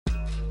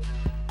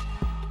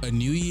A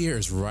new year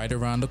is right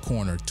around the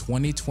corner.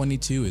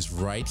 2022 is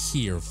right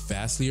here,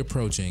 fastly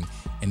approaching,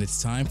 and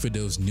it's time for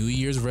those New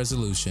Year's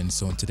resolutions.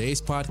 So in today's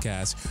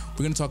podcast,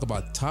 we're going to talk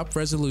about top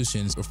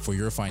resolutions for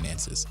your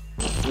finances.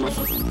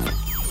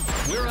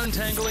 We're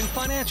untangling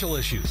financial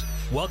issues.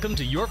 Welcome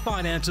to Your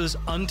Finances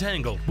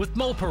Untangled with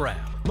Mo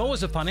Param. Mo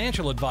is a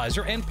financial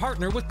advisor and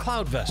partner with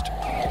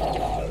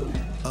CloudVestor.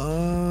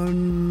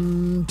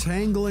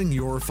 Untangling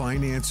your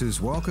finances.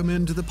 Welcome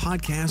into the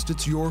podcast.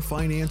 It's Your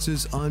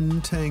Finances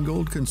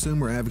Untangled.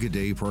 Consumer advocate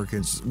Dave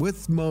Perkins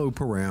with Mo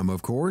Param,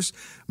 of course.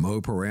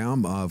 Mo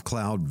Param of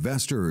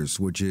CloudVestors,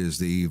 which is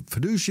the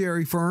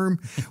fiduciary firm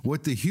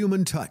with the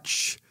human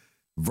touch.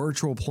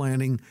 Virtual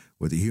planning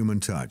with a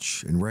human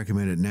touch, and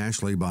recommended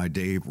nationally by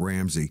Dave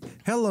Ramsey.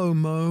 Hello,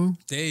 Mo.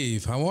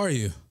 Dave, how are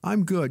you?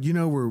 I'm good. You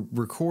know, we're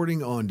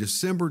recording on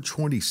December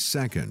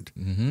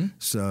 22nd,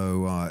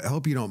 so I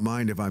hope you don't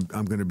mind if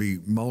I'm going to be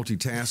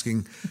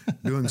multitasking,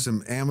 doing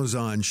some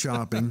Amazon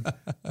shopping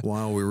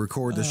while we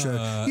record the show.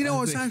 I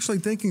was actually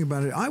thinking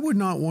about it. I would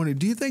not want to.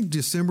 Do you think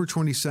December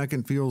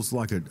 22nd feels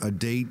like a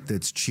date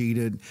that's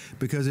cheated?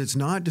 Because it's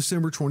not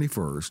December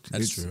 21st.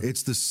 That's true.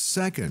 It's the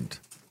second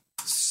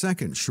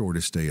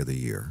shortest day of the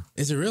year.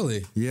 Is it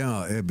really?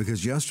 Yeah,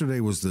 because yesterday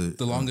was the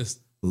longest,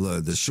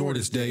 the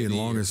shortest day and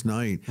longest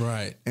night.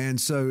 Right.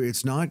 And so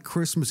it's not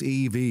Christmas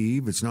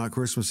Eve. It's not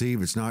Christmas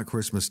Eve. It's not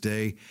Christmas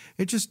Day.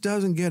 It just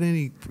doesn't get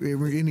any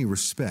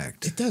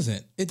respect. It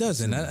doesn't.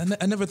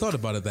 I never thought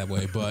about it that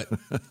way, but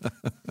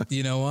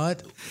you know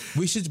what?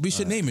 We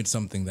should name it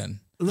something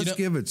then. Let's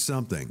give it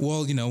something.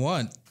 Well, you know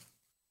what?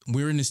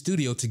 We're in the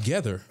studio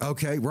together.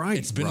 Okay, right.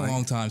 It's been a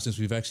long time since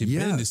we've actually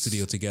been in the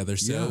studio together.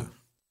 So. Yeah.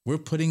 We're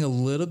putting a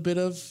little bit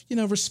of,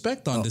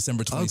 respect on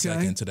December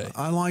 22nd today.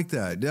 I like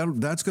that.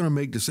 That's going to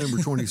make December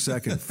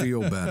 22nd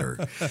feel better.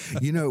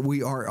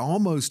 We are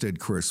almost at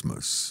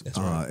Christmas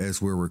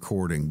as we're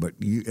recording. But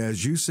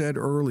as you said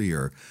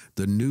earlier,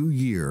 the new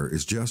year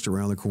is just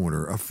around the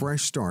corner, a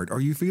fresh start.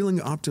 Are you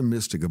feeling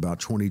optimistic about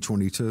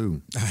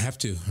 2022? I have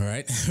to,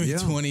 right? Yeah.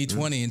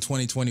 2020 and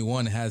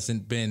 2021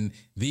 hasn't been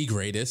the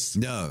greatest.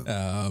 No.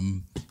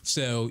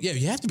 So,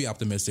 you have to be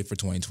optimistic for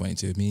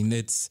 2022. I mean,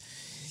 it's...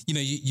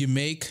 you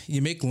make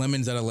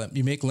lemonades out of lemons,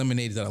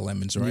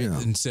 right?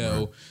 Yeah, and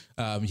so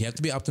you have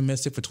to be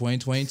optimistic for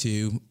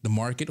 2022. The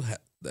market,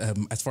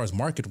 as far as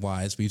market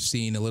wise, we've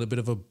seen a little bit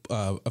of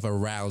a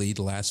rally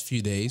the last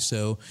few days,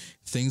 so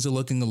things are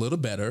looking a little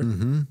better.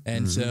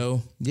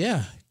 So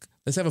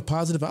let's have a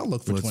positive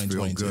outlook for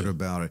 2022. Let's feel good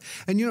about it.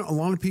 And, a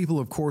lot of people,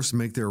 of course,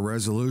 make their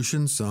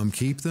resolutions. Some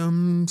keep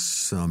them,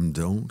 some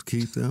don't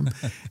keep them.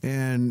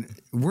 And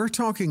we're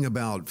talking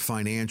about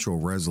financial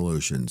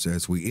resolutions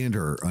as we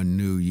enter a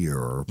new year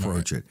or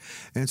approach it.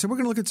 And so we're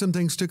going to look at some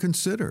things to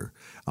consider.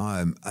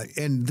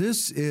 And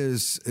this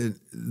is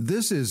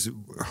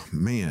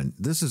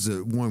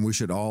one we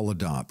should all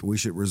adopt. We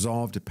should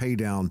resolve to pay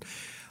down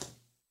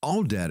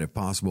all debt if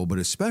possible, but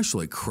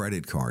especially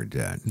credit card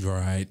debt.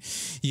 Right.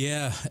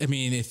 Yeah. I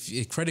mean,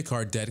 if credit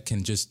card debt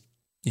can just,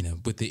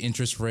 with the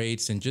interest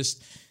rates and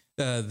just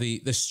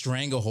the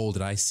stranglehold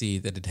that I see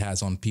that it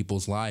has on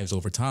people's lives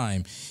over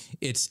time,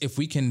 it's if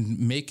we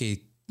can make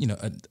a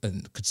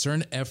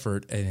concerted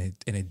effort and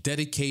a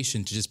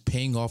dedication to just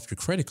paying off your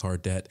credit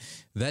card debt,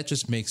 that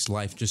just makes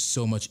life just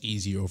so much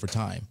easier over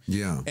time.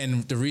 Yeah.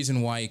 And the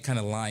reason why it kind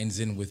of lines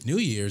in with New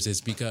Year's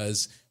is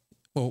because,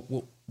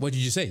 well, what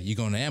did you say? You're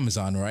going to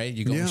Amazon, right?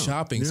 You're going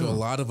shopping. Yeah. So a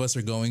lot of us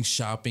are going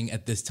shopping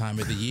at this time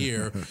of the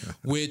year,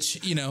 which,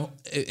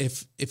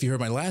 if you heard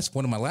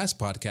one of my last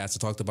podcasts, I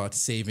talked about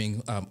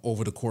saving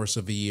over the course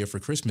of a year for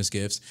Christmas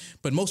gifts.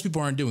 But most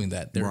people aren't doing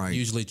that. They're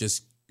usually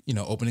just,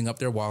 opening up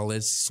their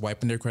wallets,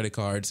 swiping their credit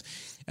cards,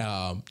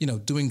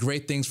 doing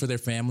great things for their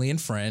family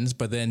and friends.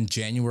 But then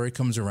January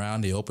comes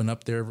around, they open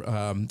up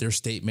their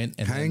statement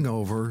and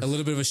hangover, a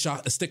little bit of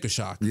a sticker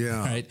shock. Yeah.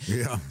 Right.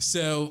 Yeah.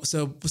 So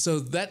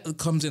that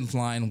comes in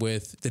line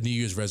with the New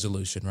Year's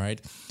resolution, right?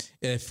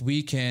 If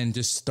we can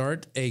just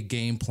start a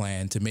game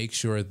plan to make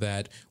sure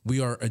that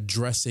we are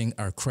addressing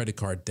our credit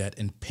card debt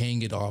and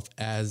paying it off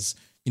as,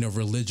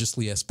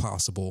 religiously as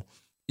possible.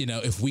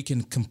 If we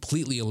can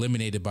completely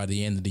eliminate it by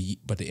the end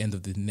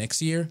of the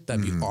next year,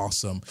 that'd be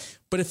awesome.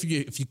 But if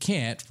you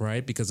can't,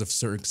 right, because of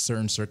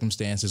certain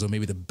circumstances, or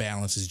maybe the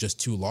balance is just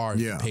too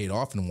large to pay it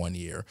off in 1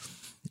 year,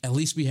 at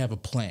least we have a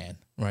plan,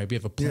 right? We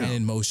have a plan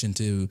in motion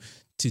to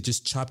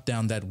just chop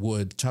down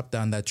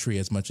that tree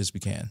as much as we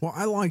can. Well,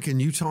 I like, and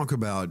you talk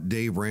about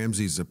Dave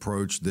Ramsey's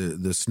approach,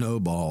 the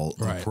snowball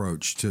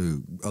approach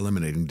to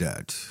eliminating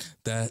debt.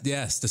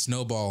 The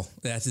snowball.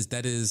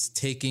 That is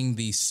taking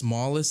the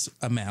smallest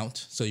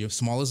amount, so your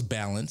smallest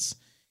balance,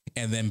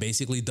 and then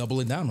basically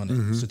doubling down on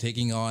it. So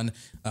taking on,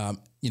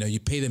 you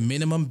pay the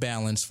minimum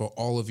balance for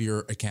all of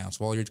your accounts,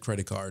 for all your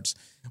credit cards,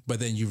 but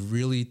then you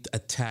really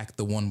attack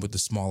the one with the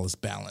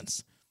smallest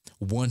balance.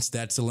 Once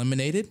that's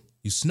eliminated,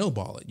 you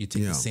snowball it. You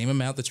take the same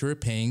amount that you were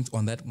paying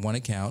on that one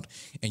account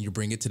and you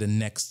bring it to the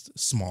next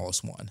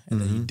smallest one.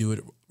 And then you do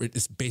it.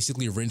 It's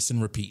basically rinse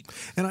and repeat.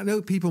 And I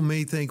know people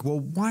may think, well,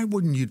 why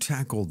wouldn't you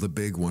tackle the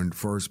big one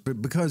first?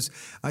 But because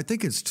I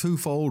think it's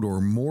twofold or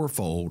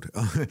morefold.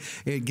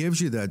 It gives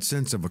you that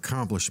sense of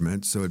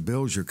accomplishment. So it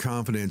builds your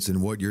confidence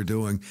in what you're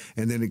doing.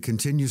 And then it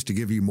continues to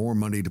give you more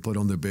money to put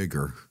on the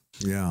bigger.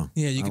 Yeah.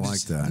 Yeah. You could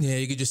like that. Yeah.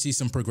 You could just see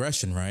some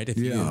progression, right? If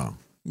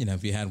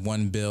if you had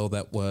one bill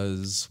that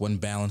was one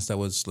balance that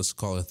was, let's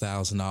call it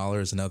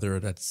 $1,000, another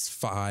that's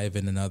 $5,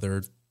 and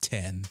another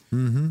 $10.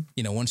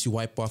 Once you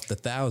wipe off the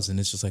 $1,000,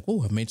 it's just like,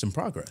 oh, I've made some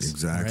progress.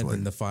 Exactly. Right?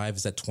 And the $5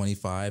 is at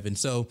 $25, and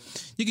so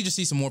you can just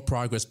see some more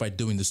progress by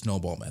doing the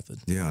snowball method.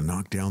 Yeah,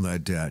 knock down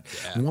that debt.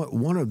 Yeah.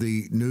 One of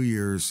the New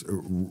Year's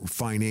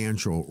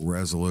financial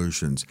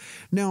resolutions.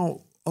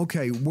 Now,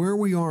 okay, where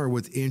we are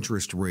with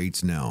interest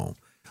rates now.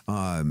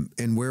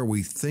 And where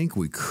we think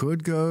we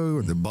could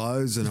go, the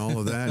buzz and all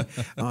of that.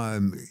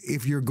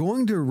 If you're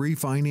going to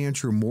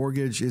refinance your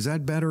mortgage, is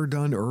that better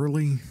done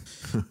early?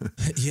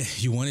 Yeah,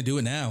 you want to do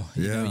it now.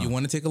 You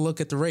want to take a look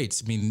at the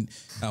rates. I mean,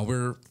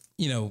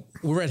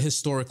 we're at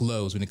historic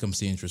lows when it comes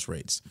to interest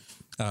rates.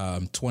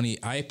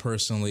 I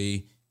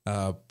personally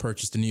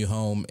purchased a new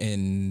home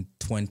in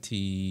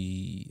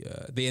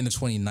the end of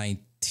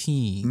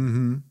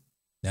 2019.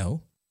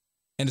 No,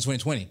 end of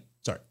 2020.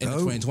 Sorry, end of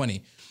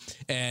 2020.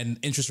 And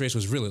interest rates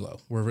was really low.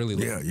 We're really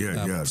low.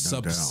 Yeah.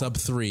 Sub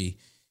 3.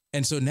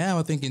 And so now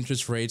I think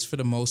interest rates for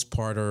the most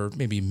part are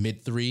maybe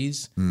mid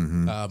 3s.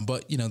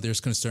 But,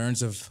 there's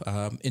concerns of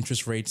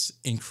interest rates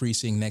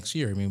increasing next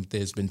year. I mean,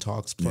 there's been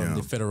talks from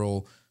the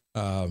federal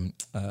from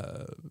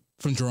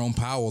Jerome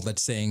Powell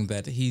that's saying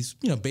that he's,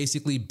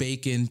 basically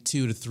baking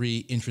 2 to 3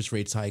 interest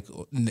rates hike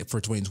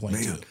for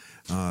 2022.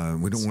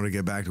 We don't want to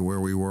get back to where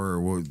we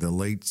were the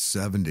late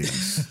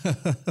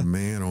 70s.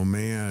 Man, oh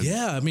man.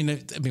 Yeah, I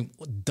mean,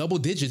 double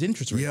digit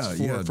interest rates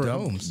for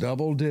homes.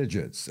 Double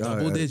digits.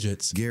 Double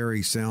digits.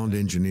 Gary, sound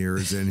engineer,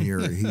 is in here.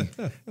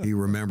 He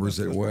remembers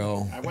it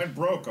well. I went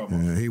broke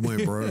almost. He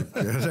went broke.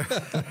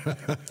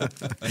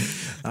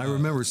 I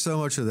remember so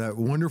much of that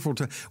wonderful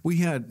time. We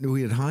had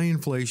high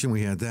inflation.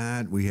 We had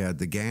that. We had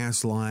the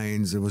gas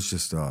lines. It was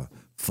just a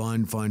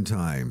fun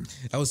time.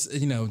 I was,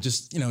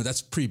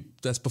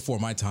 that's before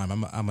my time.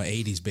 I'm an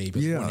 80s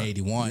baby. I was born in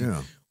 81.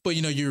 Yeah. But,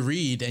 you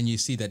read and you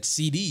see that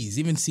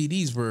even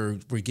CDs were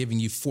giving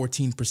you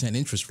 14%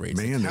 interest rates.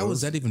 Man, how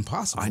is that even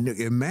possible? I know,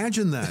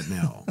 imagine that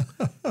now.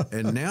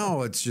 And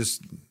now it's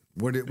just,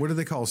 what do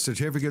they call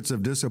certificates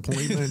of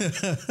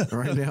disappointment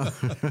right now?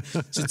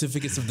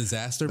 Certificates of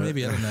disaster,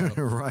 maybe? I don't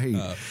know.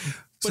 Right.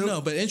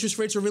 But interest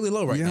rates are really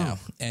low right now.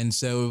 And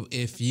so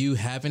if you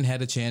haven't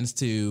had a chance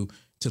to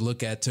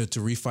look at to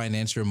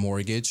refinance your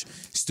mortgage,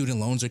 student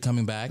loans are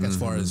coming back as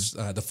far as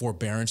the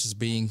forbearance is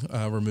being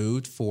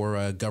removed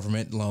for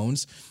government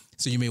loans.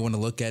 So you may want to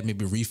look at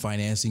maybe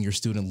refinancing your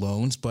student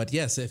loans. But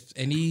yes, if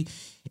any,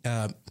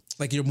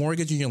 like your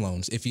mortgage and your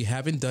loans, if you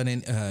haven't done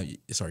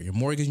your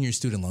mortgage and your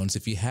student loans,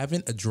 if you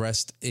haven't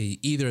addressed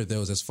either of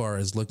those as far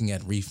as looking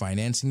at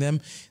refinancing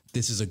them,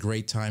 this is a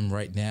great time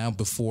right now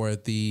before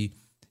the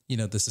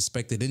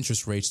suspected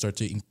interest rates start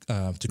to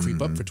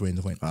creep up for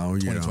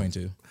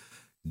 2022.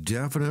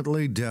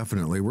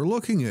 Definitely. We're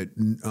looking at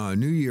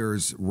New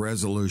Year's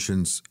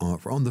resolutions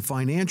on the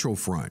financial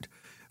front.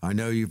 I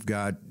know you've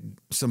got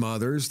some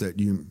others that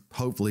you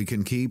hopefully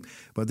can keep,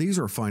 but these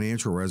are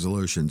financial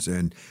resolutions,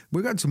 and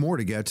we've got some more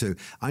to get to.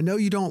 I know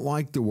you don't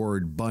like the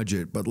word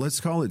budget, but let's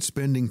call it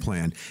spending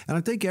plan. And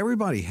I think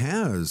everybody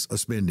has a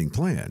spending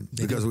plan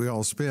because we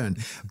all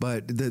spend.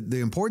 But the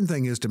important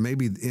thing is to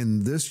maybe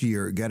in this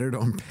year get it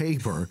on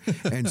paper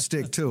and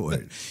stick to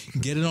it.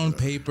 Get it on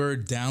paper,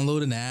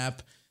 download an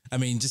app. I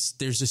mean,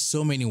 there's just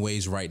so many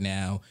ways right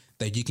now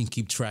that you can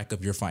keep track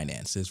of your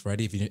finances, right?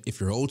 If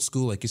you're old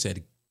school, like you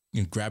said,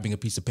 grabbing a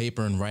piece of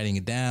paper and writing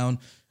it down.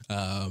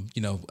 I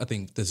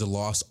think there's a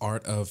lost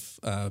art of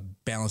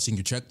balancing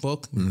your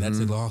checkbook. That's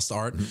a lost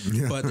art.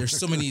 But there's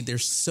so many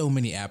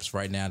apps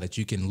right now that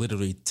you can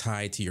literally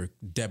tie to your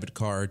debit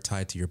card,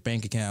 tie to your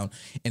bank account,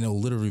 and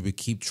it'll literally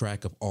keep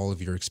track of all of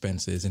your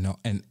expenses and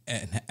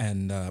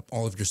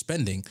all of your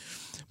spending.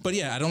 But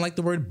yeah, I don't like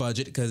the word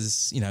budget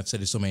because I've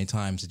said it so many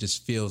times. It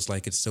just feels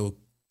like it's so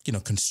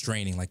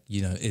constraining. Like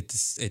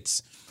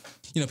it's.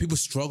 People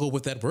struggle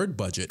with that word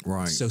budget.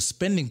 Right. So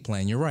spending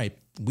plan, you're right.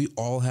 We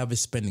all have a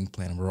spending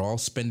plan. We're all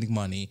spending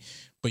money,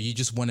 but you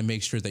just want to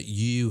make sure that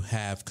you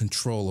have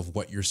control of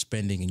what you're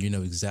spending and you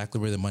know exactly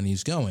where the money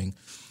is going.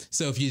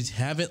 So if you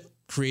haven't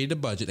created a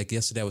budget, like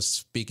yesterday I was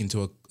speaking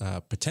to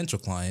a potential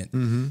client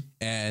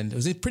and it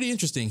was pretty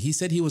interesting. He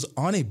said he was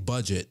on a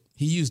budget.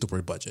 He used the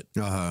word budget,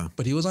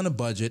 but he was on a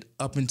budget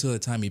up until the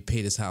time he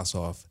paid his house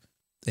off.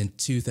 In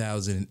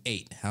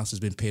 2008, house has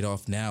been paid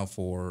off now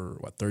for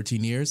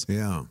 13 years.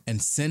 Yeah.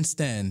 And since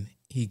then,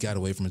 he got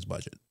away from his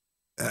budget.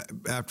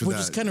 after which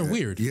that. is kind of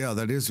weird. Yeah,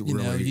 that is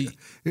really.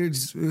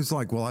 It's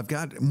like, well, I've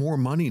got more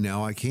money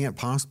now. I can't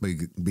possibly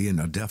be in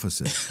a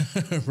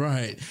deficit.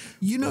 Right.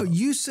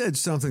 You said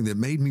something that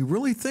made me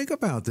really think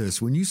about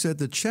this when you said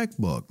the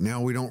checkbook.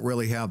 Now, we don't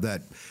really have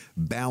that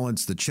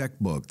balance the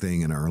checkbook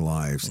thing in our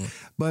lives.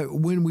 But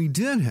when we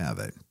did have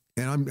it,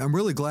 and I'm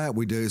really glad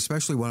we do,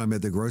 especially when I'm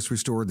at the grocery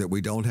store, that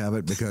we don't have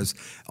it, because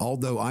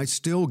although I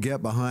still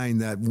get behind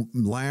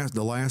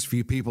the last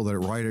few people that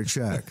write a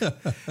check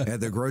at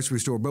the grocery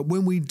store, but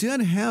when we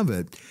did have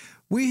it,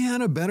 we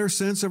had a better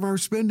sense of our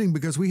spending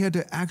because we had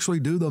to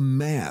actually do the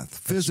math,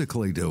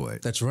 physically do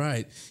it. That's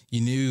right.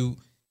 You knew,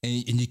 and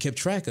you kept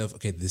track of,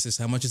 okay, this is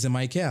how much is in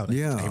my account.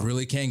 Yeah. I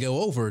really can't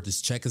go over.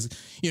 This check is,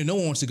 no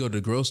one wants to go to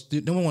the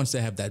grocery. No one wants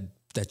to have that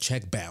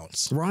check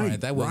bounce. Right.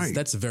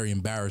 That's very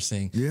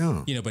embarrassing.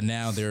 Yeah. But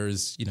now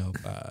there's,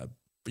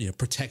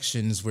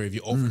 protections where if you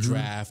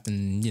overdraft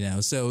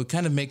and, so it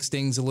kind of makes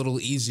things a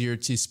little easier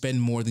to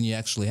spend more than you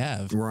actually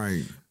have.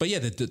 Right. But yeah,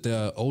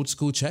 the old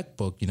school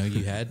checkbook,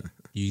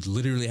 you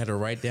literally had to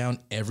write down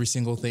every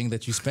single thing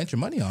that you spent your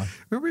money on.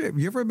 Remember, have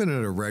you ever been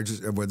at a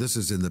register? Well, this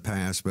is in the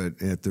past,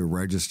 but at the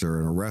register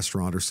in a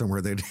restaurant or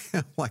somewhere, they'd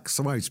have like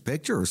somebody's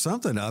picture or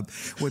something up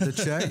with a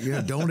check.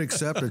 Don't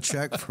accept a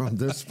check from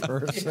this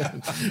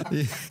person.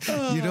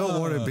 You don't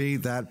want to be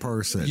that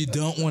person. You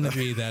don't want to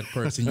be that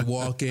person. You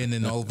walk in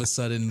and all of a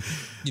sudden,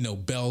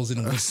 bells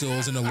and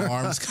whistles and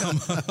alarms come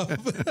up.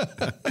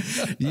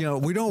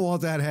 We don't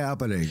want that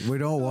happening. We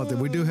don't want that.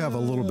 We do have a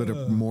little bit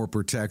of more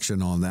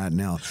protection on that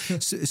now.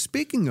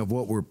 Speaking of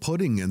what we're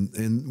putting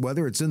in,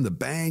 whether it's in the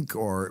bank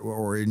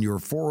or in your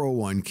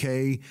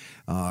 401k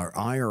or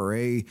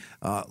IRA,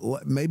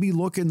 maybe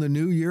look in the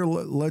new year.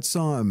 Let's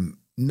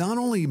not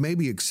only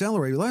maybe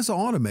accelerate, let's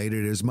automate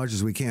it as much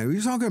as we can.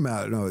 We're talking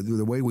about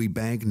the way we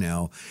bank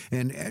now,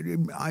 and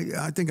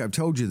I think I've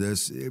told you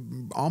this.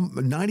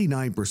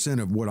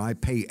 99% of what I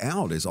pay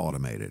out is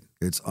automated.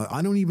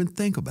 I don't even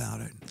think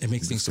about it. It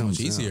makes things so much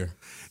easier.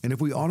 And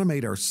if we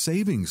automate our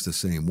savings the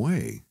same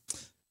way.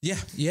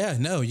 Yeah,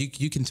 no,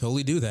 you can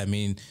totally do that. I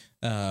mean,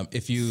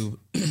 if you,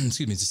 it's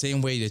the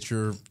same way that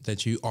you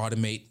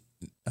automate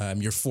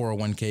your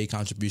 401k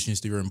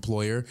contributions to your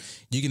employer,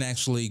 you can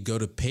actually go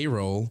to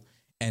payroll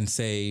and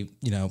say,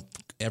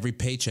 every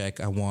paycheck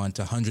I want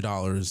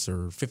 $100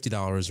 or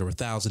 $50 or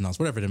 $1,000,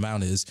 whatever the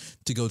amount is,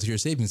 to go to your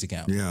savings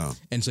account. Yeah,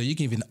 and so you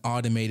can even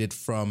automate it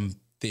from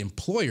the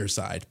employer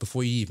side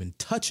before you even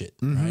touch it,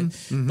 right?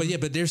 Mm-hmm.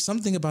 But there's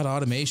something about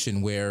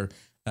automation where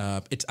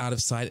it's out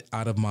of sight,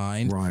 out of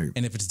mind. Right.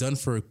 And if it's done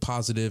for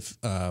positive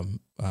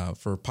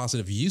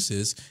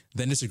uses,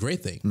 then it's a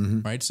great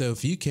thing, right? So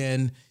if you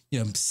can,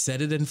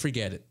 set it and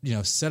forget it,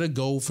 set a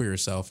goal for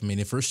yourself. I mean,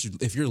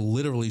 if you're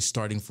literally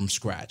starting from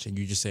scratch and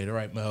you just say, all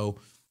right, Mo,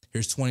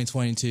 here's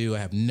 2022. I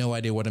have no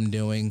idea what I'm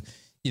doing.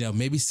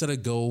 Maybe set a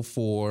goal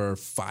for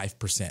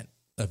 5%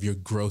 of your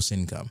gross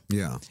income.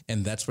 Yeah.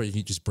 And that's where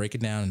you just break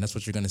it down, and that's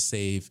what you're going to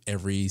save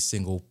every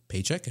single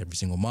paycheck, every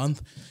single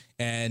month.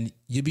 And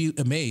you'd be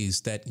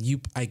amazed that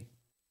I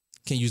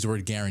can't use the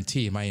word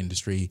guarantee in my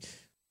industry,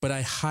 but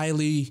I'm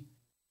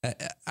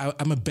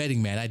a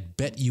betting man. I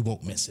bet you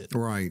won't miss it.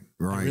 Right.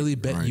 I really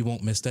bet you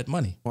won't miss that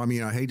money. Well, I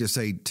mean, I hate to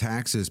say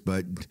taxes,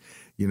 but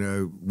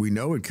we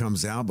know it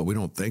comes out, but we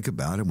don't think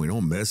about it. We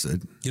don't miss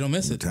it. You don't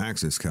miss it.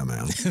 Taxes come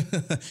out.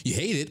 You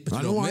hate it, but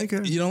I don't like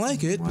it. You don't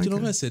like it, but you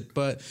don't miss it.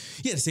 But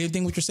yeah, the same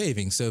thing with your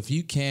savings. So if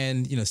you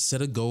can,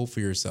 set a goal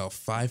for yourself,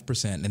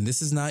 5%, and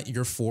this is not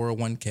your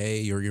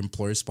 401k or your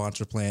employer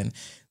sponsor plan.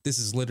 This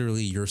is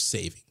literally your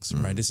savings,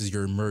 right? This is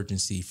your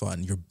emergency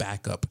fund, your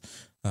backup.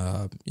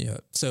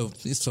 So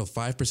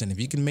 5%, if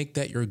you can make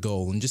that your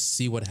goal and just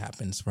see what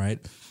happens, right?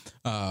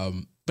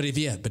 But if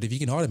you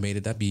can automate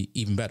it, that'd be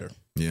even better.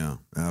 Yeah,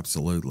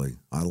 absolutely.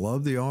 I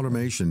love the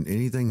automation.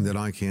 Anything that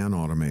I can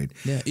automate.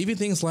 Yeah, even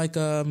things like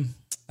I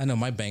know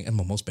my bank,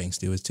 and most banks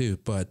do it too,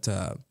 but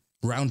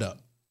Roundup.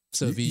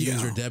 So if you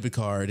use your debit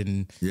card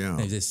and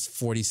there's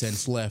 40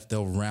 cents left,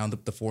 they'll round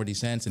up the 40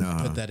 cents and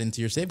put that into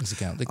your savings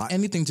account. Like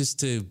anything just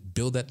to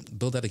build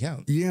that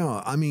account.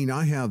 Yeah, I mean,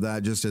 I have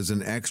that just as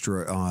an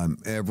extra.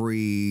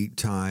 Every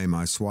time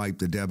I swipe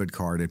the debit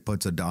card, it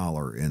puts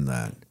 $1 in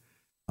that.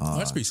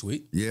 That's pretty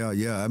sweet.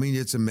 Yeah. I mean,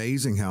 it's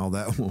amazing how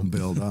that will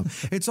build up.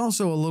 It's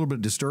also a little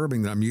bit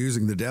disturbing that I'm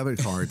using the debit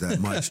card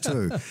that much,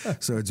 too.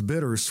 So it's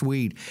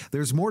bittersweet.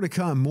 There's more to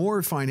come,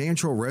 more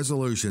financial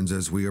resolutions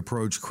as we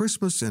approach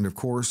Christmas and, of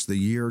course, the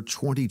year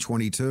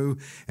 2022.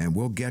 And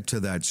we'll get to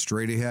that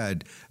straight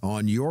ahead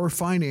on Your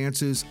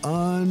Finances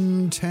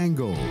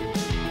Untangled.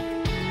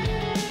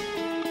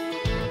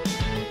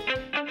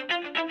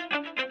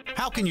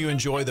 How can you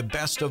enjoy the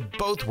best of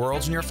both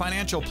worlds in your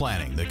financial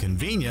planning? The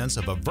convenience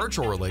of a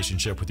virtual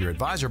relationship with your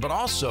advisor, but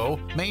also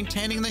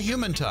maintaining the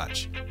human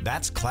touch.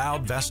 That's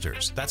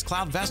CloudVestors. That's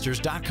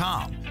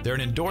CloudVestors.com. They're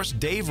an endorsed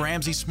Dave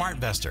Ramsey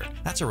SmartVestor.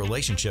 That's a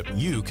relationship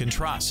you can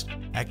trust.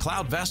 At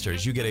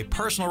CloudVestors, you get a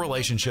personal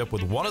relationship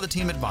with one of the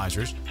team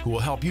advisors who will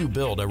help you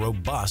build a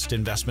robust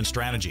investment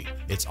strategy.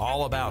 It's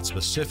all about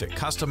specific,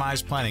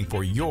 customized planning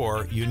for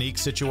your unique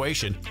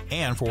situation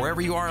and for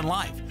wherever you are in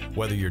life,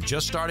 whether you're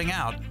just starting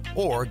out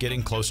or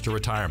getting close to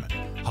retirement.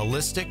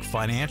 Holistic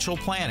financial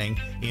planning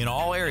in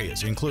all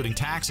areas, including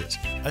taxes,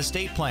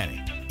 estate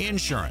planning,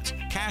 insurance,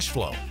 cash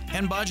flow,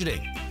 and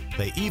budgeting.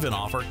 They even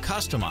offer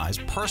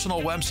customized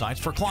personal websites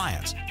for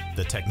clients.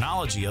 The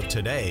technology of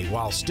today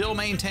while still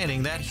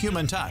maintaining that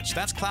human touch.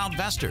 That's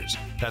CloudVestors.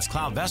 That's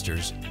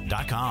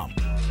CloudVestors.com.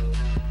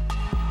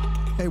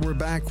 Hey, we're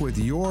back with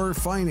Your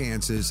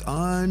Finances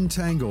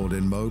Untangled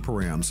in Mo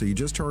Param. So you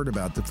just heard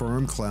about the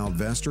firm,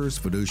 CloudVestors,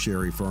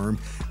 fiduciary firm,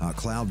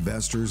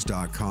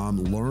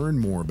 CloudVestors.com. Learn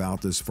more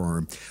about this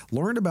firm.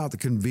 Learn about the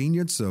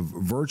convenience of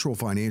virtual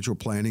financial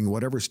planning,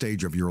 whatever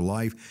stage of your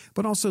life,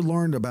 but also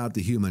learn about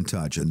the human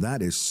touch, and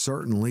that is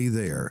certainly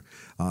there.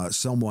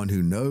 Someone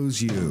who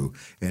knows you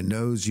and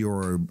knows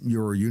your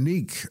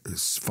unique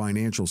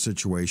financial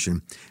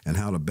situation and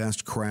how to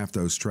best craft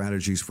those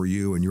strategies for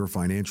you and your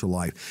financial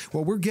life.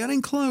 Well, we're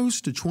getting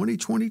close to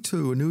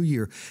 2022, a new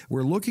year.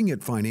 We're looking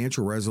at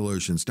financial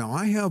resolutions. Now,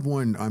 I have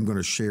one I'm going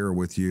to share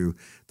with you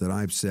that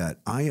I've set.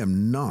 I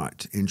am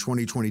not in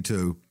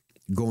 2022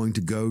 going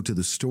to go to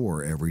the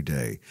store every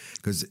day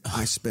because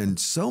I spend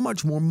so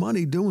much more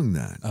money doing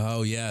that.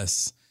 Oh,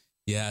 yes.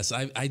 Yes,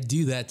 I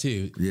do that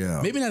too.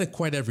 Yeah. Maybe not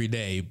quite every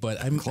day,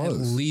 but I'm Close. at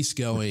least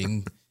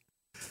going,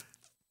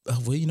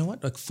 well, you know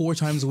what? Like 4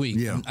 times a week,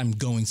 Yeah. I'm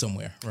going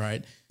somewhere,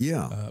 right?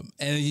 Yeah.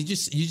 And you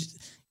just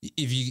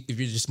if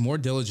you're just more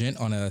diligent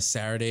on a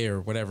Saturday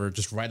or whatever,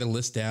 just write a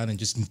list down and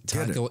just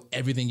tackle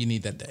everything you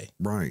need that day.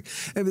 Right.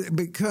 And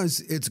because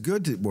it's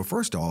good to, well,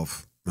 first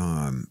off,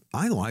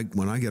 I like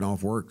when I get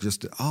off work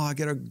I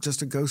get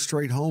just a go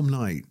straight home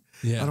night.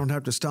 Yeah. I don't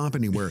have to stop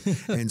anywhere.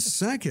 And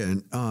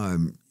second,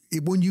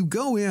 when you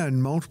go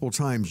in multiple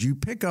times, you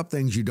pick up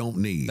things you don't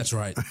need. That's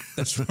right.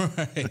 That's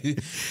right.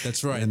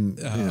 That's right. And,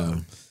 yeah.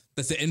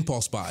 That's the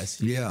impulse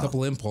buys. Yeah. A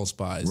couple impulse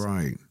buys.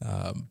 Right.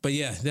 But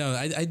yeah, no,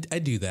 I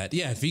do that.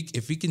 Yeah. If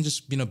we can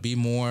just, be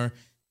more,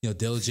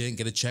 diligent,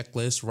 get a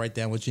checklist, write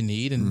down what you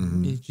need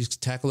and you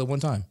just tackle it one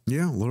time.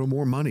 Yeah. A little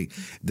more money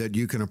that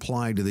you can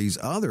apply to these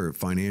other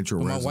financial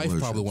resolutions. My wife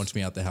probably wants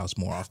me out the house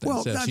more often.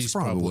 Well, so that's she's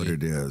probably what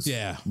it is.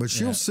 Yeah. But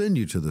she'll send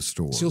you to the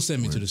store. She'll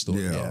send me to the store.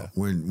 Yeah.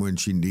 When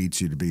she needs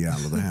you to be out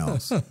of the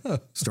house.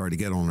 Start to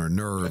get on her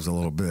nerves a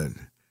little bit.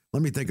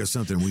 Let me think of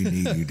something we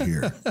need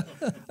here.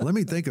 Let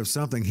me think of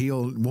something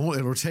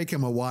it'll take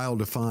him a while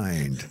to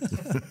find.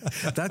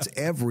 That's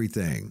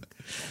everything.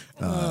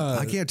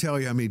 I can't tell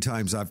you how many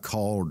times I've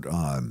called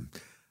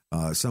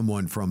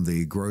someone from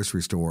the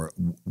grocery store.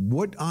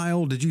 What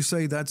aisle did you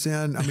say that's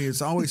in? I mean,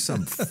 it's always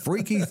some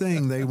freaky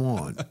thing they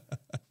want.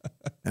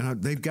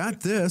 And they've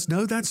got this.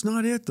 No, that's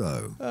not it,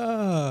 though.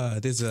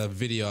 There's a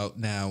video out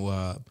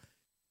now.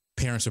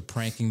 Parents are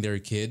pranking their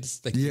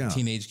kids, like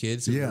teenage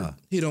kids who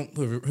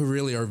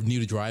really are new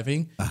to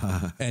driving.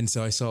 And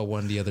so I saw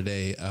one the other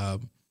day.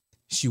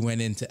 She went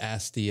in to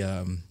ask the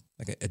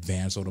like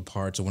Advanced Auto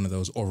Parts or one of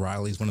those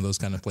O'Reilly's, one of those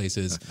kind of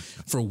places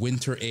for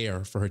winter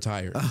air for her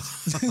tires.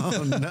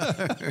 Oh no!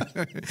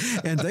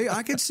 And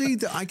I could see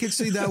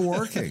that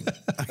working.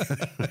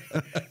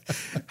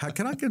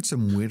 Can I get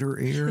some winter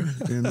air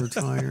in their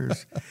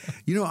tires?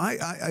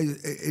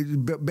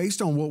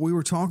 Based on what we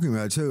were talking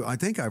about too, I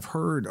think I've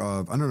heard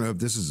of. I don't know if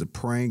this is a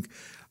prank.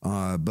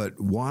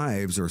 But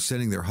wives are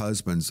sending their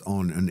husbands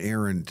on an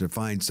errand to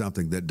find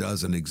something that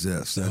doesn't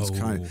exist. That's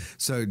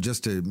so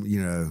just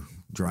to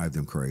drive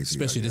them crazy.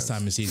 Especially this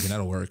time of season,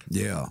 that'll work.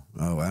 Yeah.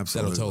 Oh,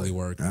 absolutely. That'll totally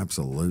work.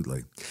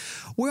 Absolutely.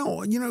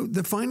 Well,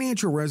 the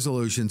financial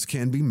resolutions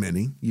can be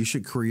many. You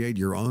should create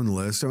your own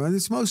list. I mean,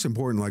 it's most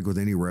important, like with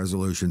any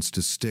resolutions,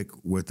 to stick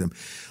with them.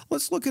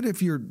 Let's look at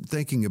if you're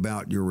thinking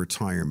about your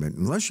retirement.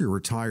 Unless you're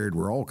retired,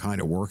 we're all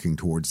kind of working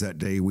towards that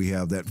day we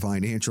have that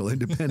financial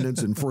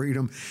independence and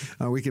freedom.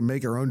 We can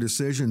make our own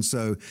decisions.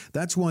 So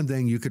that's one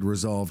thing you could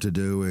resolve to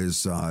do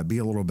is be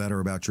a little better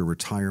about your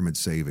retirement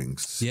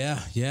savings. Yeah.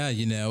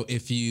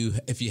 If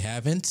you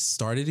haven't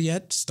started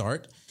yet,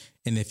 start.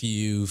 And if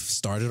you've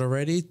started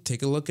already,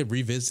 take a look at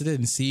revisit it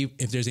and see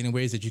if there's any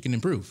ways that you can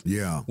improve.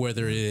 Yeah.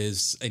 Whether it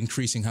is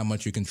increasing how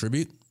much you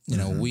contribute.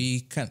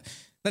 We not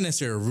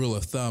necessarily a rule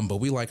of thumb, but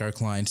we like our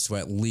clients to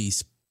at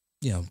least,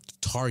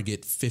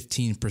 target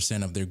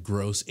 15% of their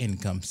gross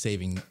income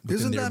saving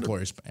within their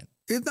employer's plan.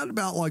 Isn't that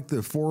about like the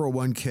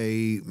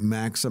 401k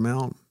max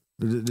amount?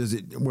 Does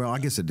it? Well, I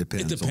guess it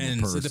depends. It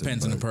depends. It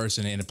depends on the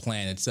person and the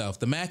plan itself.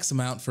 The max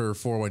amount for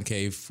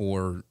 401k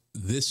for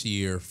this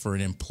year for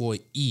an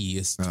employee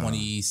is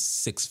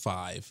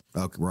 $26,500.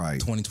 Okay, right.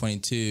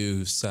 2022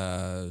 is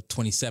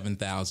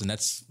 $27,000.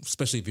 That's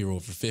especially if you're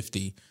over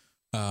 50.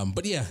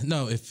 But yeah,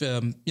 no. If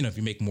if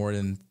you make more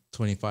than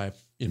 25,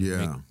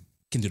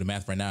 can do the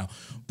math right now.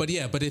 But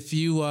yeah, but if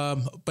you're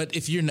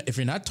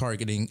not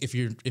targeting, if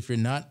you're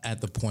not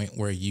at the point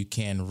where you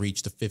can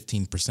reach the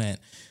 15%.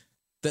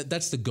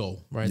 that's the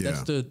goal, right? Yeah.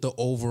 That's the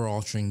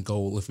overarching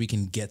goal. If we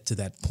can get to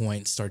that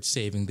point, start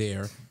saving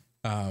there.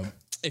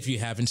 If you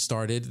haven't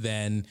started,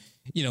 then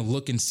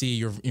look and see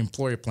your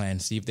employer plan,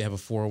 see if they have a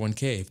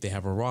 401k, if they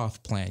have a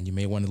Roth plan. You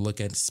may want to look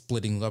at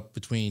splitting up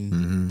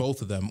between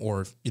both of them,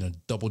 or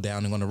double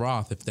downing on the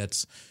Roth if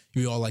that's,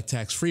 we all like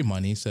tax-free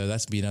money, so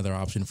that's be another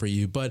option for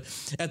you. But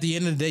at the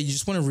end of the day, you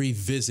just want to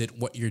revisit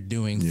what you're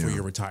doing for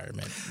your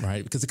retirement,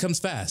 right? Because it comes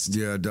fast.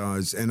 Yeah, it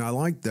does. And I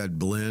like that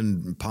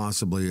blend,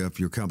 possibly if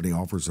your company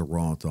offers a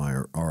Roth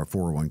or a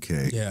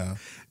 401k. Yeah,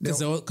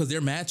 because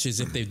their matches,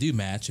 if they do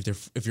match,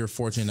 if you're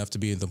fortunate enough to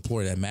be an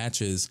employer that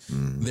matches,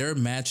 their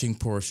matching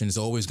portion is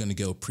always going to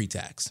go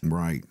pre-tax.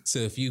 Right. So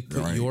if you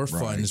put your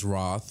funds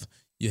Roth,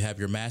 you have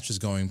your matches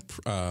going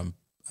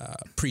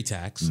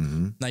pre-tax.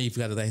 Now you've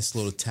got a nice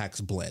little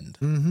tax blend,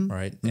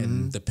 right?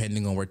 And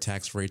depending on where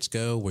tax rates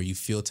go, where you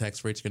feel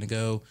tax rates are going to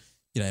go,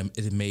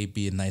 it may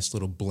be a nice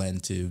little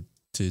blend to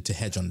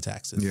hedge on the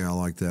taxes. Yeah, I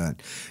like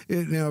that.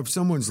 Now, if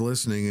someone's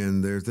listening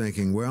and they're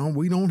thinking, well,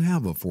 we don't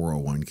have a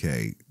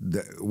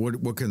 401k,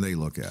 what can they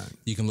look at?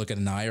 You can look at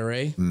an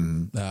IRA,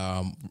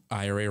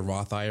 IRA,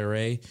 Roth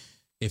IRA.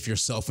 If you're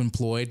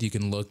self-employed, you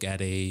can look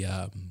at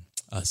a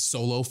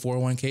solo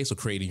 401k, so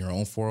creating your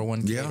own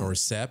 401k or a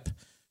SEP.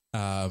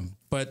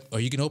 Or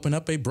you can open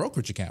up a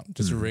brokerage account,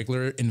 just a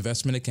regular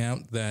investment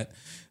account that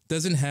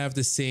doesn't have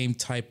the same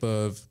type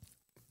of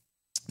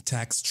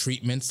tax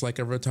treatments like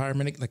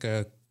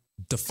a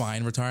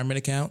defined retirement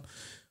account.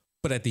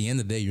 But at the end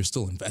of the day, you're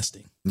still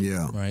investing.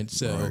 Yeah. Right.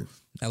 So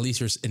at least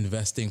you're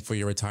investing for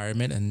your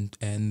retirement,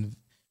 and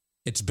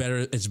it's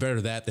better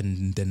that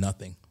than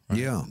nothing. Right?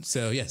 Yeah.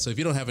 So so if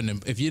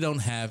you don't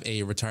have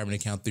a retirement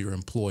account through your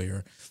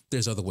employer,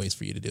 there's other ways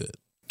for you to do it.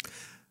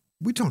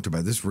 We talked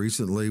about this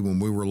recently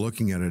when we were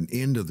looking at an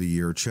end of the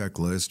year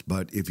checklist,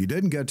 but if you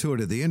didn't get to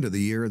it at the end of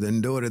the year,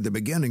 then do it at the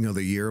beginning of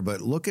the year.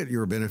 But look at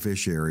your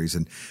beneficiaries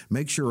and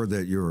make sure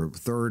that your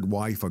third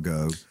wife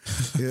ago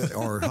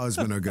or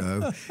husband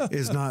ago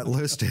is not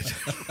listed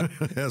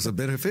as a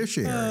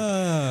beneficiary,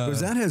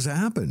 because that has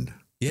happened.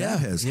 Yeah,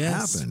 that has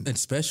happened.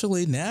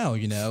 Especially now,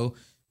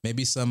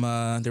 maybe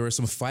there were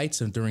some fights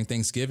during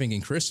Thanksgiving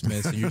and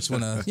Christmas, and you just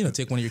want to,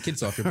 take one of your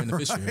kids off your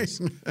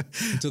beneficiaries.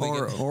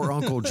 Or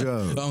Uncle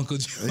Joe. Uncle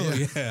Joe,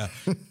 yeah.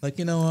 Like,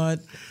 you know what?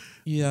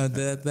 Yeah,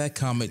 that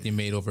comment you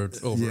made over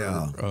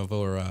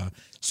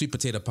sweet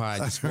potato pie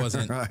just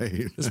wasn't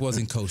just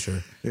wasn't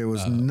kosher. It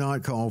was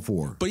not called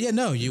for. But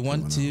you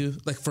want to,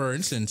 like, for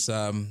instance,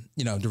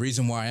 the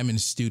reason why I'm in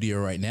the studio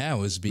right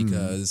now is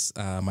because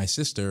my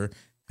sister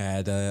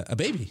had a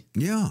baby.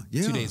 Yeah.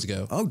 2 days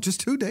ago. Oh,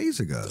 just 2 days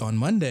ago. On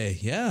Monday.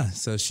 Yeah.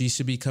 So she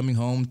should be coming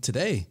home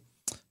today.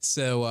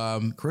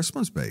 So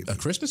Christmas baby. A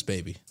Christmas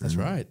baby. That's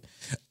right.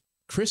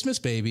 Christmas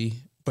baby,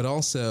 but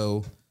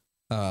also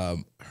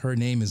her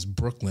name is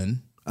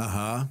Brooklyn.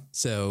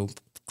 So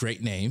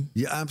great name.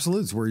 Yeah,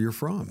 absolutely. It's where you're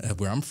from.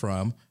 Where I'm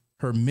from.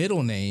 Her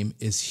middle name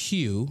is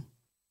Hugh,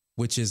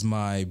 which is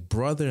my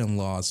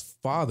brother-in-law's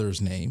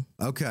father's name.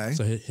 Okay.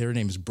 So her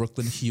name is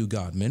Brooklyn Hugh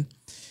Godman.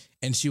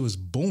 And she was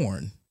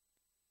born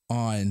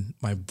on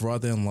my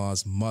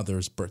brother-in-law's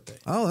mother's birthday.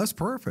 Oh, that's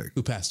perfect.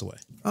 Who passed away.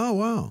 Oh,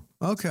 wow.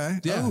 Okay.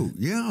 Yeah. Oh,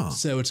 yeah.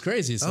 So it's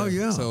crazy. So,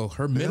 so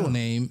her middle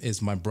name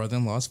is my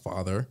brother-in-law's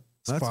father's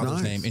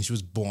name, and she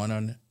was born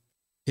on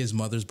his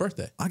mother's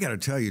birthday. I got to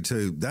tell you,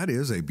 too, that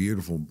is a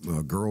beautiful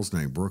girl's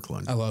name,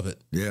 Brooklyn. I love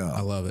it. Yeah. I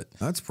love it.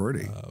 That's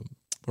pretty.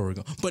 Where we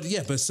go. But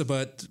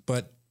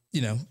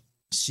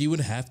she would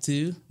have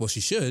to, well, she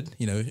should,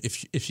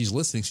 if she's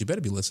listening, she better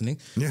be listening.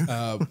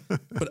 Yeah.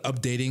 But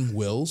updating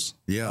wills,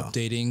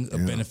 updating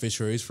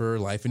beneficiaries for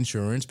life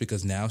insurance,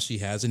 because now she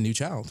has a new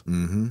child,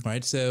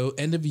 right? So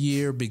end of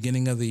year,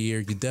 beginning of the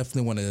year, you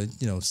definitely want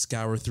to,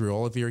 scour through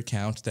all of your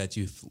accounts that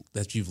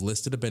you've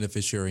listed a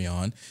beneficiary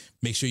on.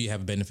 Make sure you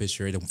have a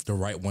beneficiary, the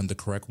right one, the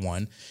correct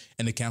one.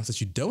 And accounts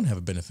that you don't have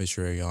a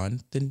beneficiary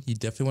on, then you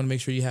definitely want to make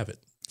sure you have it.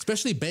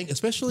 Especially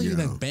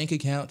bank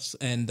accounts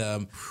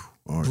and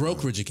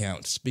brokerage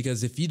accounts,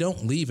 because if you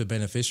don't leave a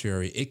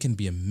beneficiary, it can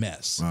be a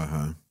mess.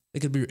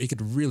 It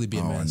could really be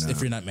a mess if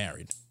you're not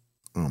married.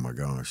 Oh my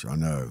gosh, I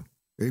know.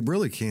 It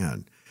really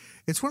can.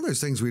 It's one of those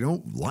things we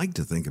don't like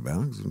to think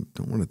about. We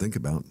don't want to think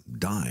about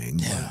dying.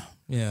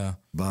 Yeah.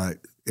 But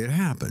it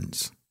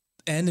happens.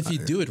 And if you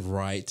do it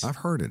right, I've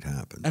heard it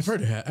happen. I've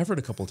heard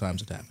a couple of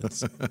times it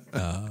happens.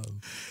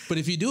 But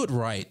if you do it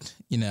right,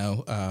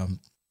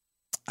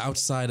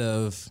 outside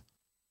of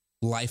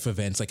life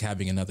events like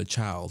having another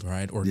child,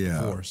 right, or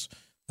divorce,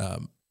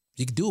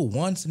 you can do it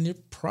once and you're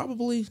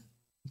probably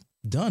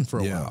done for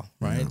a while,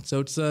 right? Yeah. So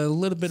it's a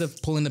little bit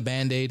of pulling the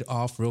Band-Aid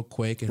off real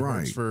quick. It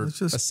hurts for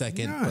a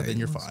second, but then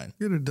you're fine.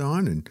 Get it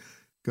done and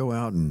go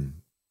out and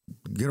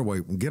get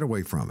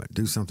away from it.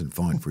 Do something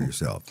fun for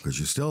yourself because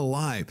you're still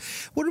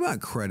alive. What about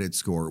credit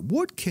score?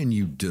 What can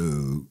you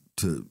do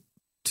to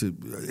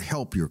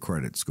help your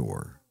credit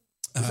score?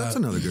 That's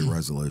another good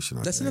resolution.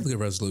 Another good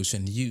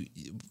resolution.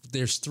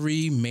 There's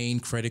 3 main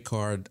credit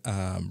card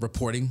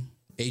reporting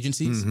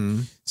agencies.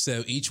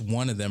 So each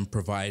one of them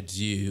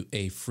provides you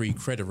a free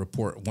credit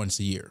report once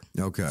a year.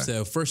 Okay.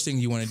 So first thing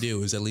you want to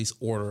do is at least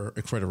order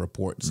a credit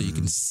report so you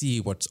can see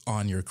what's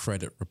on your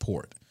credit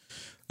report.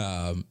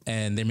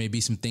 And there may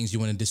be some things you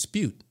want to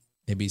dispute.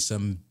 Maybe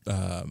some,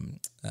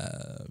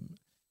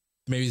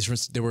 maybe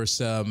there were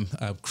some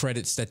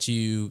credits that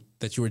you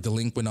were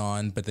delinquent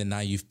on, but then now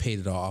you've paid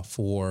it off,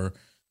 or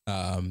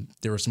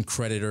there were some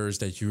creditors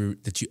that you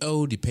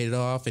owed, you paid it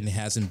off, and it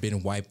hasn't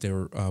been wiped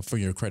there for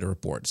your credit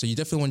report. So you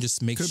definitely want to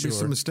just make sure. Could be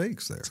some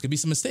mistakes there. Could be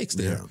some mistakes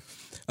there.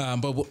 Yeah.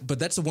 But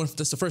that's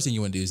the first thing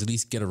you want to do is at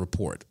least get a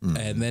report,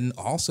 and then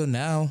also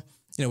now.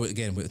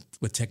 Again,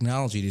 with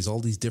technology, there's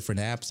all these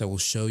different apps that will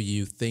show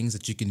you things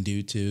that you can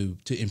do to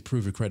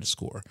improve your credit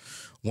score.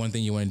 One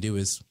thing you want to do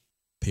is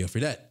pay off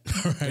your debt.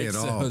 Right? Pay it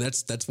off.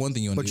 That's one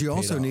thing you want to do. But you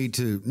also need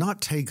to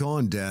not take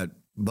on debt,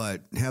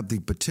 but have the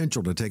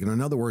potential to take it. In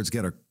other words,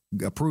 get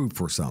approved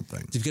for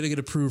something. You've got to get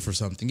approved for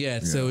something. Yeah.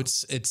 So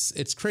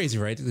it's crazy,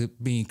 right? I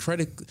mean,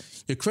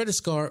 your credit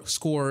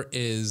score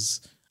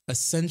is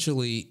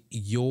essentially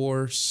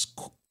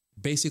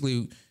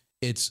basically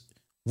it's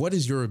what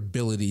is your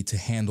ability to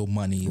handle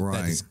money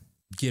that is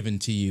given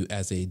to you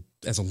as a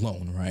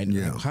loan, right?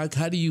 Yeah. How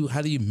do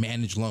you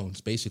manage loans?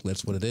 Basically,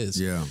 that's what it is.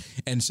 Yeah.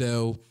 And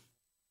so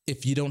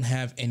if you don't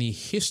have any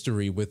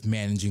history with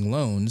managing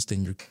loans,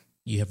 then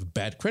you have a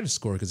bad credit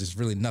score because there's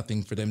really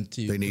nothing for them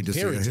to. They need to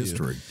see a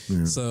history.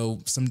 Yeah.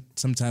 So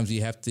sometimes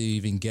you have to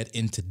even get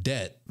into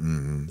debt.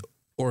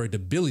 Or the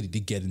ability to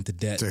get into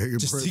debt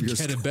just to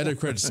get a better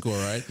credit score,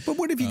 right? But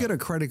what if you get a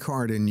credit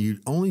card and you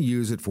only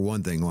use it for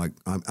one thing? Like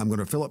I'm going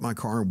to fill up my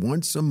car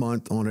once a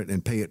month on it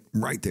and pay it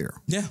right there.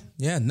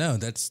 Yeah. No,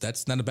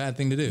 that's not a bad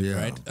thing to do,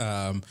 right?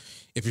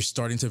 If you're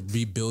starting to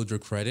rebuild your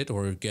credit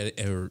or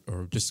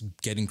just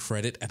getting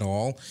credit at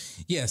all,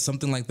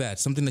 something like that,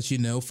 something that you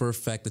know for a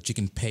fact that you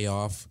can pay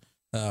off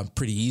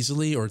pretty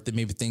easily, or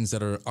maybe things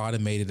that are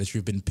automated that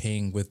you've been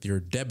paying with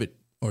your debit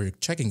or your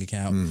checking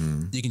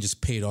account, you can just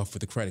pay it off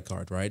with a credit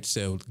card, right?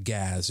 So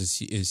gas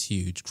is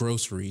huge,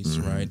 groceries,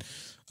 right?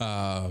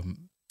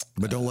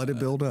 But don't let it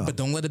build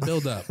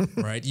up.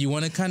 Right? You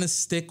want to kind of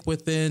stick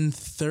within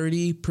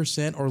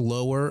 30% or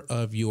lower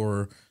of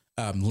your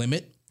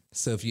limit.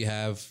 So if you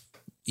have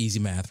easy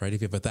math, right?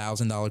 If you have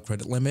 $1,000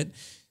 credit limit,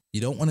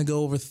 you don't want to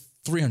go over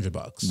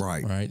 $300,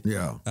 right?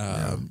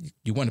 Yeah.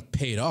 You want to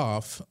pay it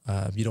off.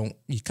 You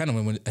kind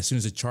of want, as soon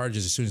as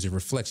it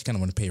reflects, you kind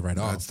of want to pay it right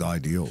off. That's the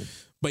ideal.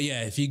 But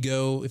yeah, if you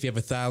have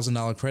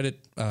 $1,000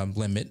 credit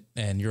limit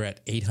and you're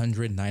at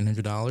 $800,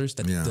 $900,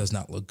 that does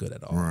not look good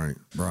at all.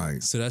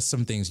 Right. So that's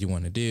some things you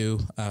want to do.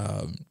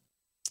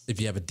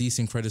 If you have a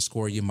decent credit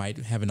score, you might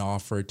have an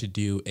offer to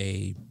do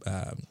a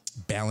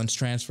balance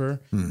transfer.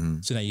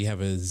 So now you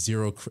have a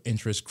zero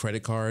interest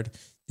credit card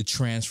to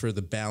transfer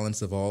the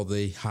balance of all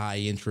the high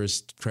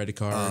interest credit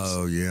cards.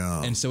 Oh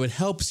yeah. And so it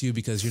helps you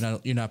because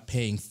you're not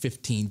paying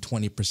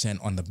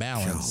 15-20% on the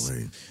balance,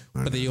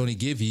 but they only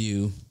give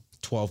you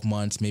 12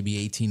 months, maybe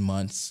 18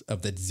 months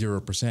of that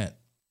 0%.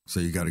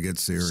 So you got to get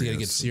serious. So you got to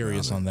get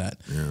serious on that.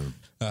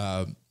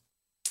 Yeah.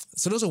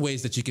 So those are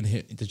ways that you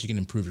can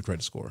improve your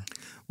credit score.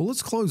 Well,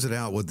 let's close it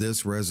out with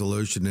this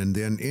resolution and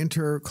then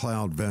enter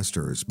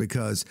CloudVestors,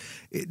 because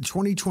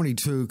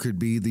 2022 could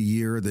be the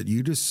year that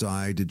you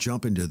decide to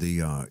jump into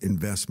the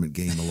investment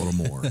game a little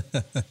more.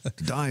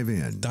 Dive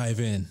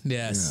in.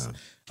 Yes.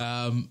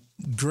 Yeah.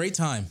 Great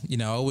time.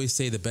 I always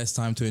say the best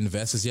time to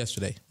invest is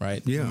yesterday,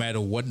 right? Yeah. No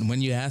matter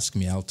when you ask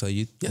me, I'll tell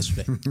you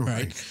yesterday,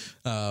 right?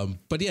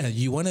 But yeah,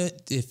 you want to,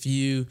 if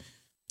you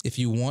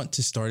want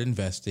to start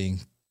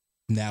investing,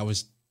 now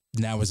is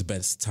the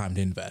best time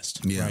to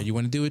invest. Yeah. Right? You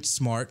want to do it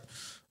smart.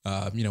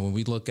 When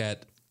we look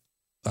at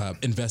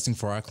investing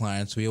for our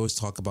clients, we always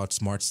talk about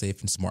smart,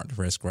 safe, and smart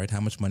risk, right?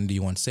 How much money do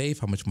you want safe?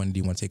 How much money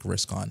do you want to take a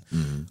risk on?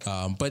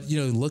 But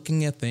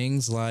looking at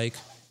things like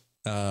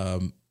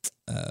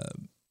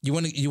you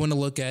want to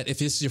look at, if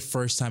this is your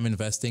first time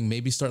investing,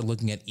 maybe start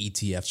looking at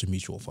ETFs or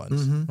mutual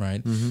funds,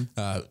 right?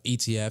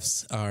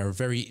 ETFs are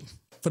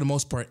for the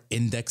most part,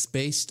 index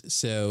based.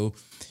 So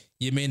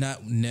you may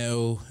not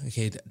know,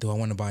 okay, do I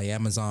want to buy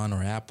Amazon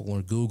or Apple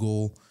or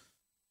Google?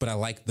 But I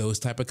like those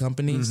type of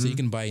companies. So you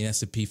can buy an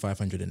S&P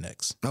 500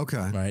 index. Okay.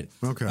 Right.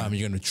 Okay.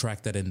 You're going to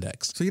track that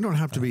index. So you don't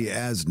have to be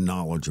as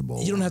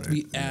knowledgeable. You don't have to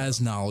be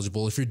as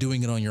knowledgeable if you're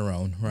doing it on your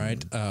own,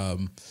 right?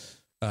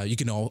 You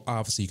can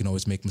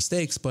always make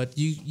mistakes, but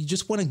you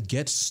just want to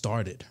get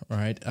started,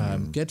 right?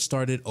 Get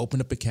started, open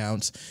up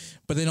accounts,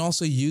 but then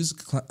also use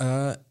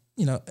a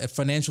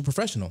financial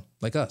professional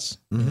like us,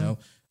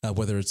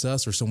 whether it's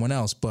us or someone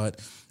else. But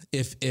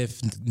if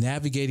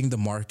navigating the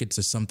markets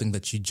is something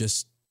that you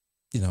just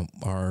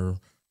are,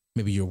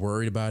 maybe you're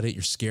worried about it,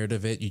 you're scared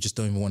of it, you just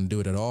don't even want to do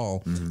it at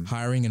all,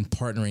 hiring and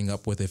partnering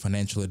up with a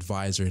financial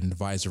advisor and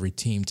advisory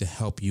team to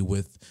help you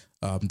with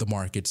the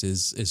markets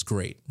is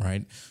great,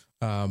 right?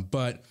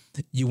 But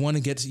you want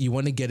to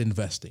get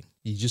investing.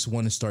 You just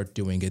want to start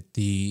doing it.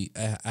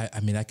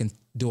 I can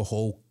do a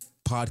whole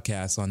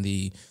podcast on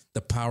the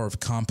power of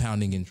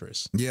compounding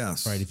interest.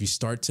 Yes. Right. If you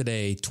start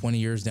today, 20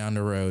 years down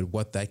the road,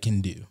 what that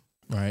can do.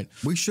 Right.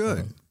 We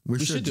should. We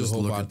should do a just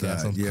whole look at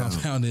podcast that. on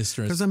compound interest.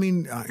 Because, I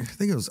mean, I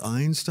think it was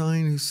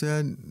Einstein who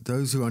said,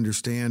 those who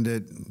understand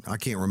it, I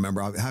can't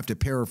remember, I have to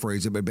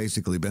paraphrase it, but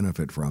basically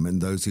benefit from it.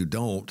 And those who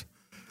don't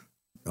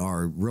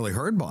are really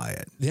hurt by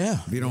it. Yeah.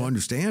 If you don't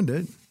understand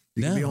it,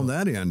 you can be on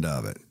that end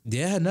of it.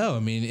 Yeah, no. I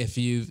mean, if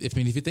you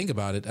think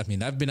about it, I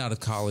mean, I've been out of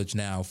college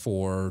now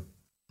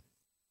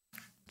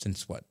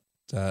since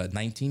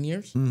 19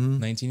 years? Mm-hmm.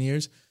 19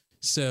 years.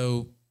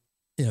 So,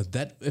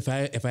 that if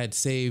I had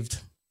saved,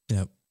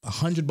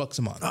 $100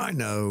 a month. I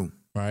know.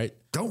 Right.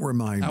 Don't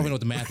remind me. I don't know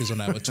what the math is on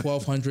that, but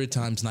 1,200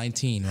 times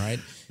 19, right?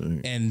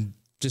 And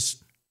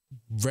just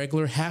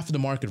regular half of the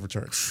market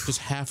returns, just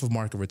half of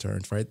market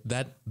returns, right?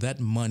 That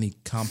money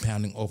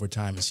compounding over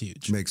time is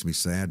huge. Makes me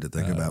sad to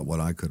think about what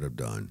I could have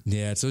done.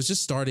 Yeah. So it's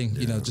just starting,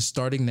 just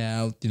starting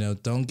now,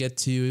 don't get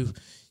to,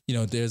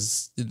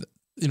 there's,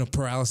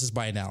 paralysis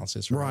by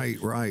analysis, right?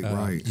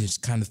 Right. You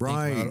just kind of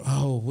think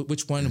about,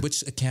 which one,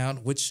 which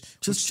account, which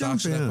stock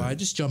should I buy?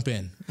 Just jump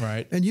in,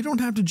 right? And you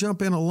don't have to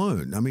jump in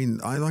alone. I mean,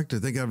 I like to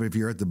think of if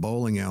you're at the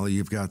bowling alley,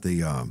 you've got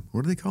the,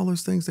 what do they call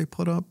those things they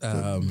put up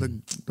on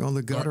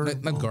the gutter?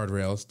 Not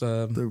guardrails.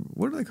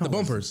 What do they call the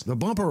bumpers? The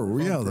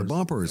bumper. Yeah, the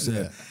bumpers.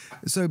 Yeah.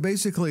 So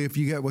basically, if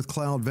you get with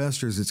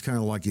CloudVestors, it's kind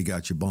of like you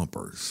got your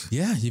bumpers.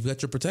 Yeah, you've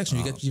got your protection.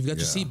 You've got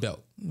your seatbelt,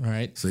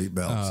 right?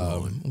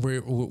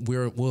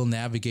 Seatbelts. We'll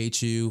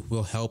navigate you.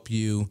 We'll help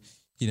you.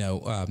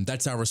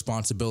 That's our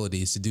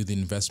responsibility, is to do the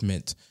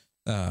investment.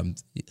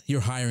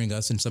 You're hiring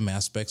us in some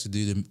aspects to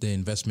do the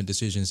investment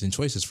decisions and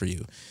choices for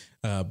you.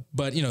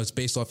 But it's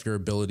based off your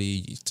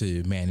ability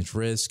to manage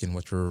risk and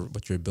what your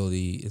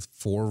ability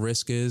for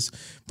risk is.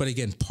 But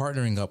again,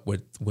 partnering up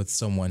with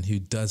someone who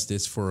does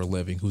this for a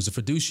living, who's a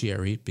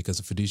fiduciary, because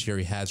a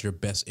fiduciary has your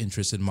best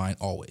interest in mind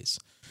always.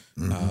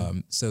 Mm-hmm.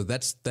 So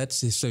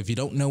so if you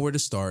don't know where to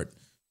start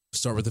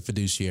with a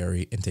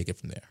fiduciary and take it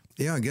from there.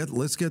 Yeah,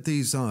 let's get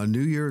these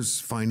New Year's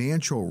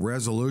financial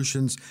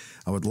resolutions.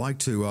 I would like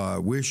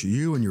to wish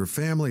you and your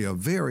family a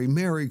very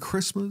Merry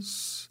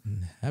Christmas.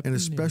 And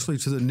especially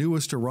to the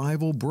newest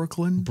arrival,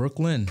 Brooklyn.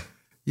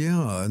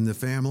 Yeah, and the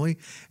family.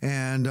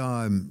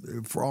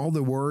 And for all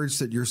the words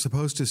that you're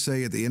supposed to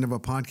say at the end of a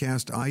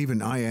podcast,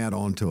 I add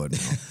on to it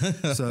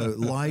now. So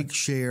like,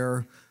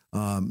 share,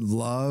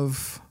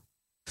 love,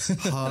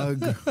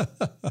 hug,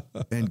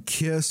 and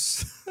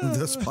kiss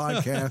this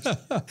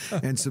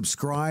podcast, and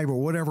subscribe or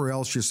whatever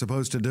else you're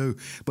supposed to do.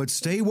 But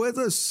stay with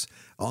us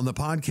on the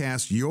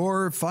podcast,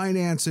 Your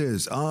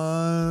Finances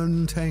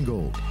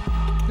Untangled.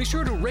 Be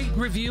sure to rate,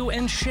 review,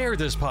 and share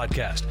this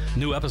podcast.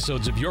 New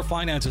episodes of Your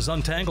Finances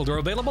Untangled are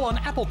available on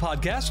Apple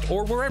Podcasts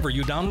or wherever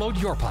you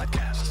download your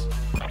podcasts.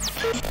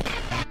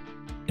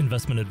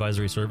 Investment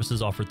advisory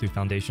services offered through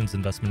Foundations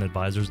Investment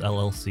Advisors,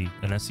 LLC,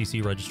 an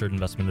SEC-registered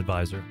investment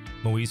advisor.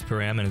 Moise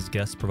Param and his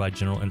guests provide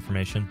general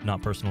information,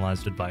 not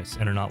personalized advice,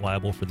 and are not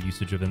liable for the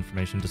usage of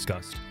information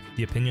discussed.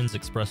 The opinions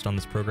expressed on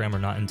this program are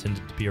not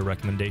intended to be a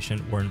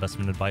recommendation or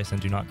investment advice and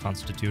do not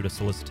constitute a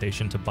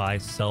solicitation to buy,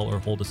 sell, or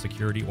hold a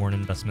security or an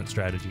investment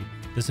strategy.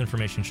 This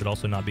information should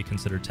also not be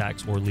considered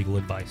tax or legal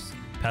advice.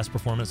 Past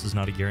performance is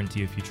not a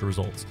guarantee of future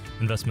results.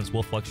 Investments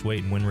will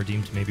fluctuate, and when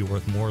redeemed may be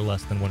worth more or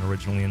less than when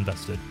originally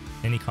invested.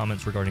 Any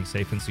comments regarding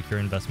safe and secure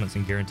investments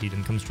and guaranteed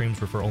income streams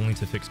refer only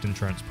to fixed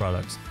insurance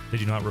products. They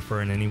do not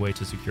refer in any way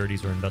to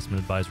securities or investment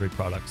advisory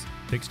products.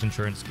 Fixed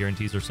insurance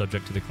guarantees are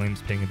subject to the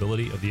claims paying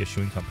ability of the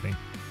issuing company.